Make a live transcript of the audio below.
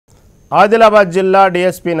ఆదిలాబాద్ జిల్లా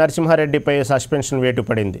DSP నరసింహారెడ్డిపై suspension వేటు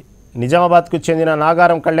పడింది. నిజామాబాద్కు చెందిన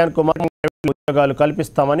నాగారం కళ్యాణ్ కుమార్ ఉద్యోగాలు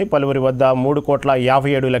కల్పిస్తామని పలువురి వద్ద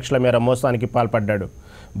 3,57,00,000 మేర మోసానికి పాల్పడ్డాడు.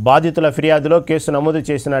 బాధితుల ఫిర్యాదులో కేసు నమోదు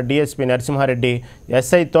చేసిన DSP నరసింహారెడ్డి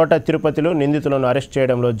SI తోట తిరుపతిలో నిందితులను అరెస్ట్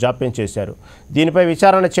చేయడంలో జాప్యం చేశారు. దీనిపై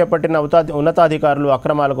విచారణ చేపట్టిన ఉన్నతాధికారులు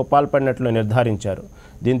అక్రమాలకు పాల్పడినట్లు నిర్ధారించారు.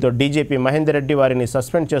 దీంతో DGP మహేందర్ రెడ్డి వారిని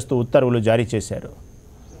సస్పెండ్ చేస్తూ ఉత్తర్వులు జారీ చేశారు.